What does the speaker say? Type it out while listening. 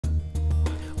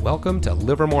Welcome to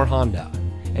Livermore Honda,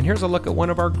 and here's a look at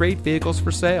one of our great vehicles for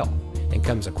sale, and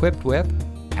comes equipped with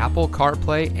Apple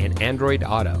CarPlay and Android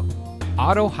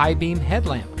Auto high beam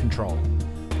headlamp control,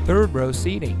 third row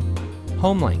seating,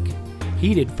 HomeLink,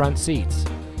 heated front seats,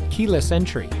 keyless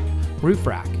entry, roof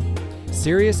rack,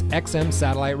 Sirius XM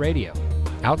satellite radio,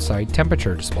 outside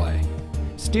temperature display,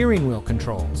 steering wheel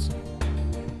controls.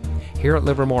 Here at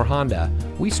Livermore Honda,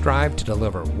 we strive to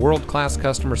deliver world-class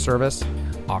customer service,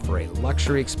 offer a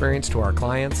luxury experience to our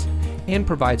clients, and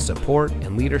provide support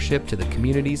and leadership to the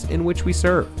communities in which we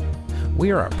serve.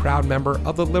 We are a proud member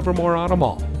of the Livermore Auto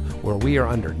Mall, where we are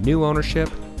under new ownership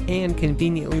and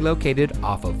conveniently located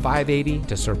off of 580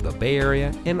 to serve the Bay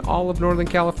Area and all of Northern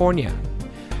California.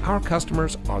 Our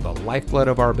customers are the lifeblood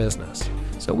of our business,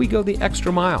 so we go the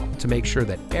extra mile to make sure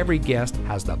that every guest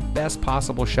has the best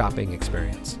possible shopping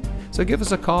experience. So give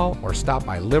us a call or stop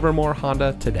by Livermore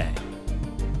Honda today.